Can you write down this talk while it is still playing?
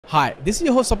Hi, this is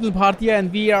your host Sapnil Bhartiya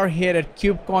and we are here at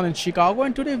KubeCon in Chicago,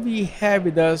 and today we have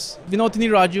with us Vino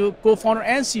Raju, co-founder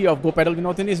and CEO of gopaddle.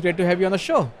 Vinotini, it's great to have you on the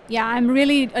show. Yeah, I'm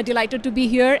really delighted to be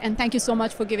here, and thank you so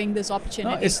much for giving this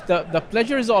opportunity. No, it's the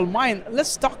pleasure is all mine.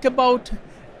 Let's talk about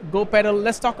gopaddle.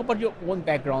 Let's talk about your own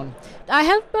background. I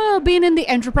have been in the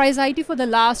enterprise IT for the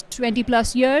last 20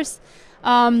 plus years.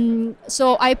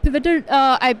 So I pivoted,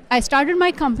 I started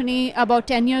my company about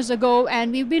 10 years ago,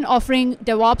 and we've been offering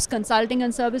DevOps consulting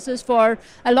and services for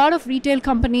a lot of retail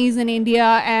companies in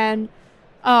India. And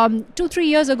 2-3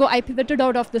 years ago, I pivoted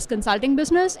out of this consulting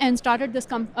business and started this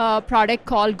product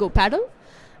called gopaddle,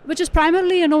 which is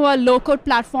primarily a low-code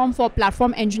platform for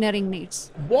platform engineering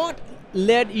needs. What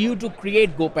led you to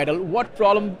create gopaddle? What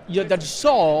problem that you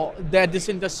saw that this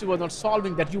industry was not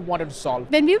solving that you wanted to solve?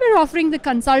 When we were offering the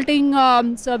consulting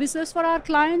services for our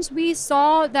clients, we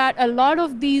saw that a lot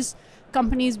of these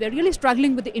companies were really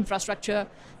struggling with the infrastructure.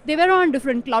 They were on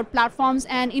different cloud platforms,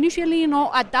 and initially,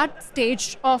 at that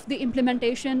stage of the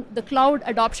implementation, the cloud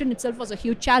adoption itself was a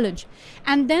huge challenge.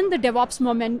 And then the DevOps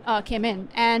moment came in,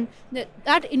 and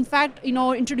that in fact,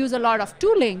 introduced a lot of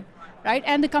tooling, right?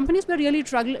 And the companies were really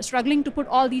struggling to put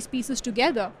all these pieces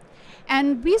together.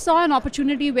 And we saw an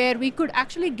opportunity where we could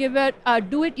actually give it a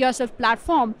do-it-yourself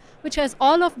platform, which has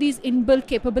all of these inbuilt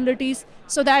capabilities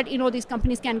so that these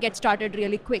companies can get started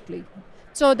really quickly.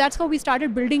 So that's how we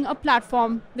started building a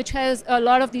platform which has a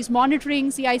lot of these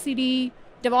monitoring, CI/CD,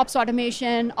 DevOps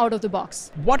automation out of the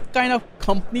box. What kind of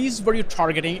companies were you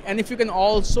targeting? And if you can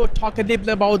also talk a little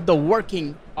about the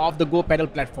working of the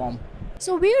gopaddle platform.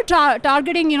 So we are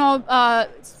targeting,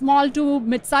 small to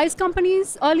mid-sized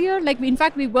companies earlier. In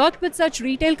fact, we worked with such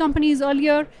retail companies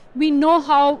earlier. We know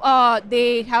how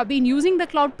they have been using the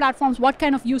cloud platforms, what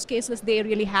kind of use cases they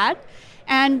really had.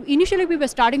 And initially, we were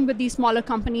starting with these smaller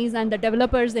companies and the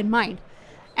developers in mind.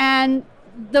 And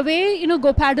the way,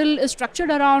 gopaddle is structured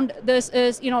around this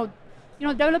is,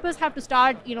 developers have to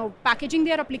start, packaging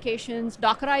their applications,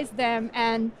 Dockerize them,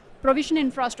 and provision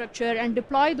infrastructure and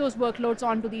deploy those workloads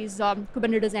onto these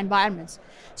Kubernetes environments.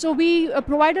 So we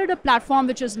provided a platform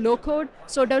which is low code,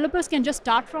 so developers can just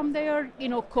start from their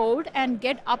code and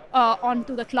get up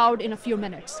onto the cloud in a few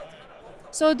minutes.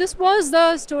 So this was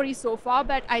the story so far,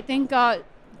 but I think a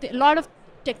lot of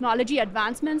technology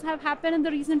advancements have happened in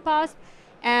the recent past,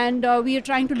 and we are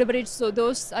trying to leverage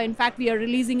those. In fact, we are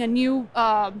releasing a new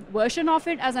version of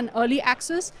it as an early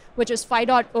access, which is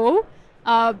 5.0.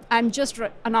 I'm just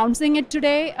announcing it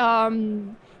today,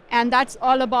 and that's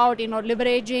all about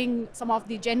leveraging some of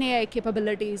the Gen AI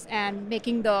capabilities and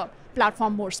making the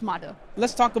platform more smarter.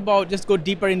 Let's talk about, just go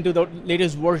deeper into the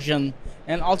latest version,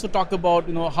 and also talk about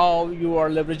how you are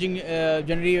leveraging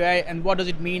generative AI and what does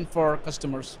it mean for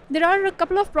customers. There are a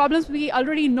couple of problems we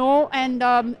already know, and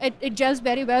it gels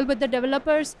very well with the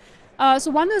developers. So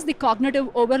one is the cognitive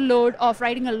overload of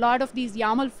writing a lot of these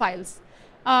YAML files.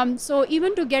 So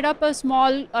even to get up a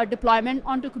small deployment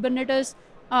onto Kubernetes,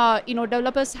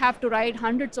 developers have to write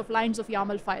hundreds of lines of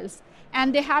YAML files.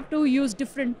 And they have to use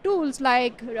different tools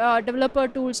like developer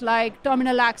tools like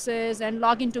terminal access and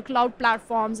log into cloud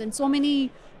platforms, and so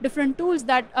many different tools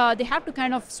that they have to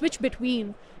kind of switch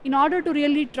between in order to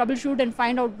really troubleshoot and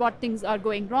find out what things are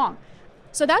going wrong.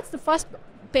 So that's the first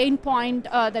pain point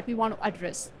that we want to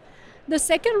address. The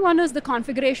second one is the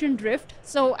configuration drift.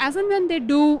 So as and when they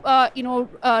do,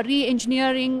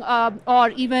 re-engineering or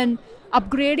even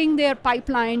upgrading their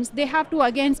pipelines, they have to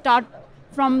again start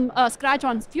from scratch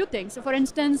on few things. So for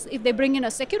instance, if they bring in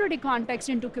a security context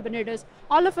into Kubernetes,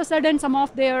 all of a sudden some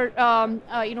of their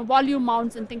volume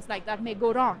mounts and things like that may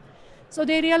go wrong. So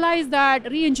they realize that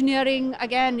re-engineering,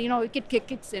 again, it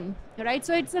kicks in, right?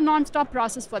 So it's a non-stop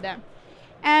process for them.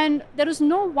 And there is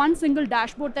no one single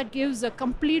dashboard that gives a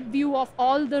complete view of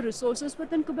all the resources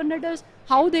within Kubernetes,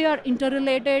 how they are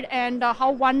interrelated, and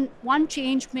how one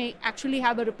change may actually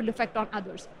have a ripple effect on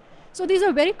others. So these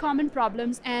are very common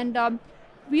problems, and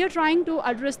we are trying to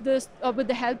address this with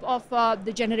the help of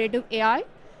the generative AI.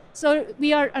 So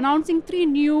we are announcing 3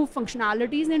 new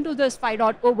functionalities into this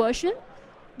 5.0 version.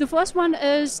 The first one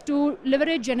is to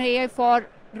leverage Gen AI for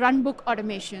runbook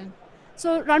automation.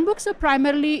 So runbooks are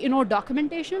primarily,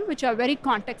 documentation, which are very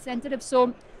context sensitive.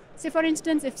 So say for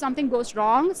instance, if something goes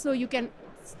wrong, so you can,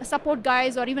 support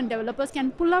guys or even developers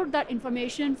can pull out that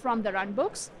information from the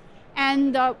runbooks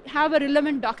and have a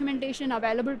relevant documentation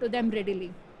available to them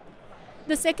readily.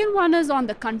 The second one is on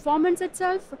the conformance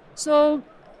itself. So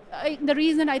the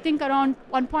reason I think around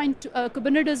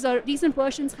Kubernetes recent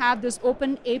versions have this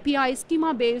open API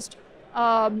schema-based,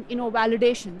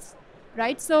 validations.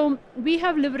 Right, so we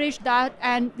have leveraged that,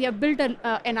 and we have built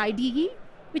an IDE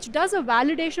which does a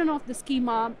validation of the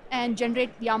schema and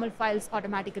generate YAML files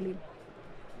automatically.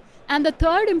 And the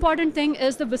third important thing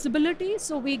is the visibility.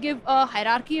 So we give a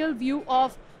hierarchical view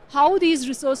of how these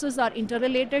resources are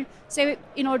interrelated. Say,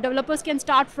 developers can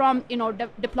start from,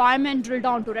 deployment, drill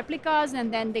down to replicas,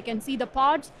 and then they can see the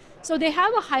pods. So they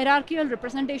have a hierarchical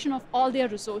representation of all their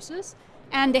resources,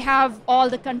 and they have all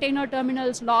the container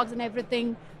terminals, logs, and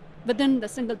everything within the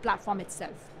single platform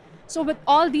itself. So with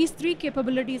all these three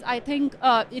capabilities, I think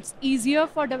it's easier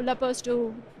for developers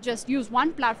to just use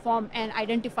one platform and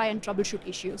identify and troubleshoot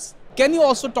issues. Can you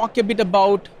also talk a bit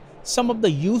about some of the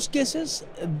use cases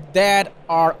that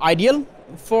are ideal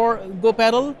for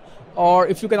gopaddle, or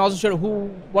if you can also share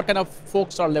what kind of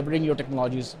folks are leveraging your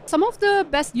technologies? Some of the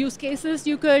best use cases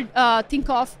you could think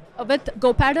of with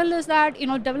gopaddle is that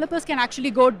developers can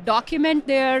actually go document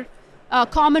their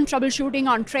common troubleshooting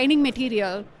on training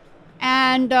material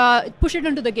and push it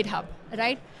into the GitHub,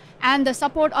 right? And the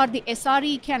support or the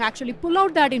SRE can actually pull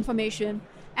out that information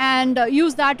and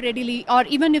use that readily, or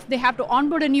even if they have to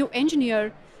onboard a new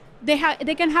engineer, they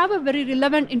can have a very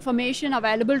relevant information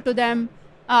available to them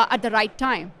at the right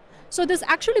time. So this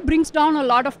actually brings down a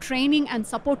lot of training and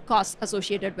support costs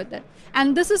associated with it.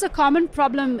 And this is a common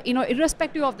problem,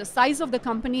 irrespective of the size of the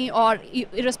company or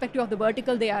irrespective of the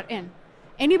vertical they are in.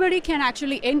 Anybody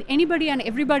and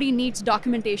everybody needs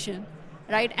documentation,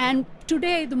 right? And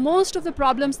today, the most of the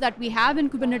problems that we have in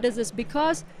Kubernetes is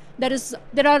because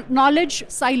there are knowledge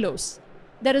silos.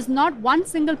 There is not one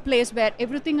single place where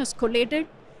everything is collated,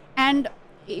 and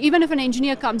even if an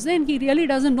engineer comes in, he really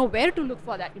doesn't know where to look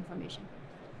for that information,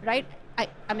 right?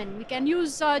 I mean, we can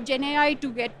use GenAI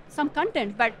to get some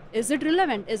content, but is it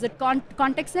relevant? Is it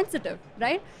context sensitive,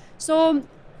 right? So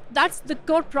that's the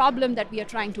core problem that we are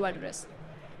trying to address.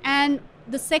 And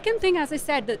the second thing, as I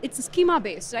said, it's a schema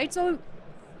based, right? So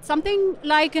something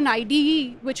like an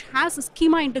IDE, which has a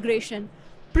schema integration,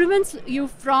 prevents you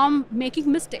from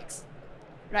making mistakes,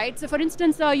 right? So for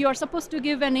instance, you're supposed to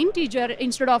give an integer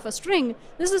instead of a string.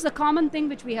 This is a common thing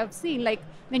which we have seen, like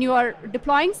when you are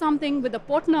deploying something with a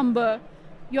port number,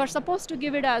 you're supposed to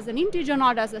give it as an integer,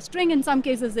 not as a string. In some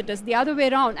cases, it is the other way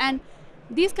around. And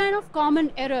these kind of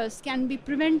common errors can be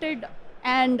prevented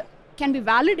and can be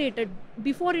validated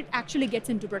before it actually gets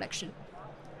into production.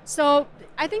 So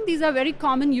I think these are very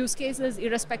common use cases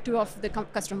irrespective of the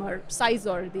customer size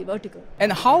or the vertical.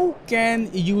 And how can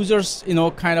users,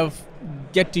 kind of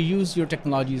get to use your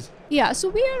technologies? Yeah, so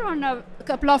we are on a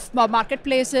couple of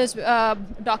marketplaces,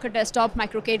 Docker Desktop,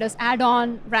 MicroKDS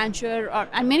add-on, Rancher,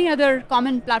 and many other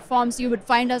common platforms. You would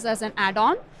find us as an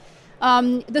add-on.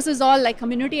 This is all like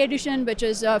community edition, which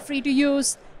is free to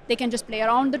use. They can just play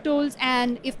around the tools,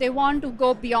 and if they want to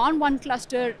go beyond one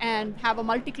cluster and have a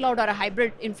multi-cloud or a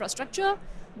hybrid infrastructure,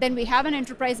 then we have an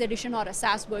enterprise edition or a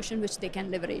SaaS version which they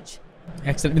can leverage.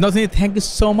 Excellent. Vinodini, thank you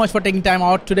so much for taking time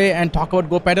out today and talk about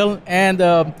gopaddle. And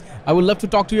I would love to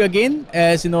talk to you again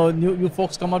as you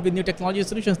folks come up with new technology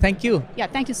solutions. Thank you. Yeah,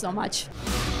 thank you so much.